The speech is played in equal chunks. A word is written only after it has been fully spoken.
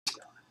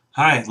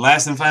Alright,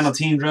 last and final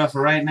team draw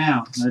for right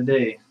now, of the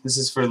day. This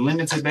is for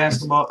Limited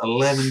Basketball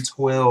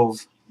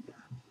 11-12.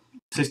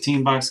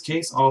 15-box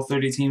case. All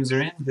 30 teams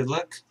are in. Good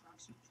luck.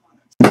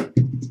 Hit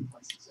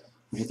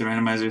the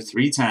randomizer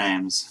 3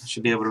 times.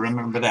 Should be able to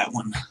remember that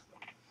one.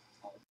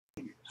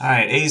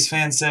 Alright, A's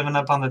Fan 7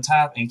 up on the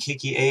top and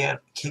Kiki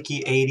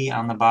 80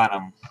 on the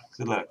bottom.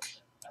 Good luck.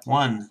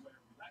 1,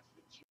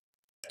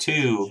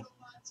 2,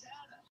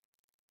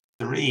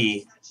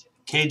 3.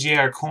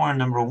 KJR Corn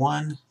number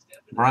 1.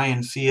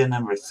 Brian Fia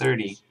number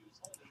 30.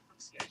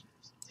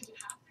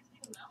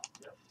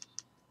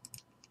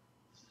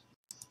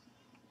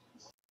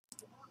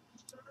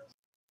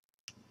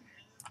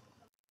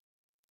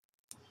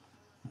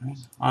 Right.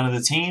 On to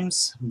the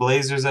teams.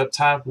 Blazers up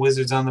top,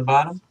 Wizards on the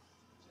bottom.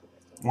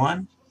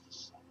 1,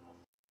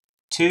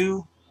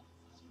 2.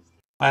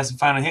 Last and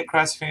final hit.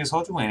 Cross your fingers,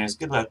 hold your winners.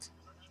 Good luck.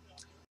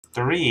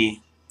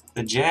 3.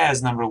 The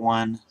Jazz number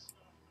 1.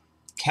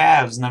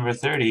 Cavs number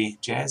 30.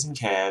 Jazz and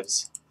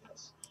Cavs.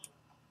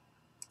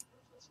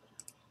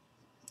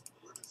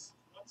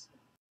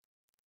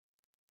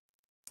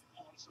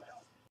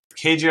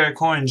 KJR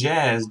Corn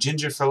Jazz.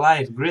 Ginger for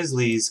Life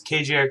Grizzlies.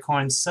 KJR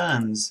Corn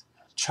Suns.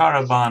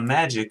 Charabon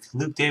Magic.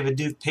 Luke David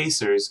Duke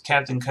Pacers.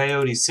 Captain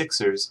Coyote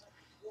Sixers.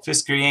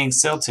 Fisker Yang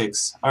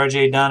Celtics.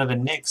 RJ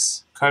Donovan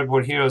Knicks.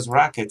 Cardboard Heroes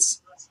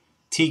Rockets.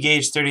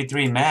 T-Gage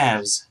 33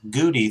 Mavs.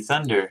 Goody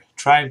Thunder.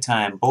 Tribe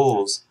Time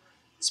Bulls.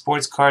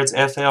 Sports Cards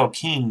FL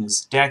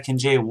Kings. Dak and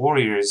J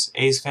Warriors.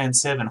 Ace Fan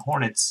 7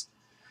 Hornets.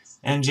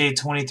 MJ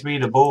 23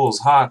 The Bulls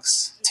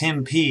Hawks.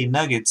 Tim P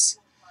Nuggets.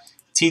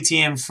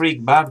 TTM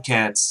Freak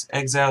Bobcats.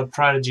 Exiled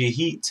Prodigy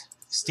Heat.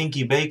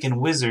 Stinky Bacon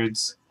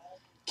Wizards.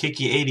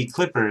 Kiki 80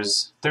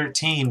 Clippers.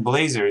 13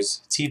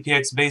 Blazers.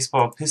 TPX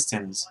Baseball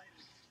Pistons.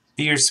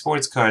 Beer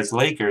Sports Cards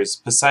Lakers.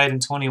 Poseidon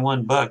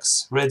 21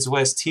 Bucks. Reds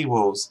West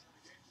T-Wolves.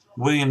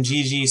 William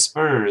GG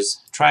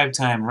Spurs. Tribe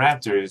Time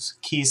Raptors.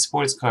 Keys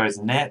Sports Cards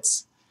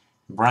Nets.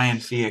 Brian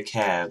Fia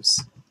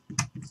Cavs.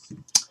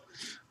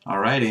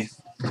 Alrighty,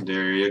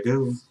 there you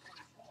go. You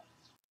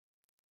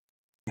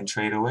can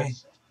trade away.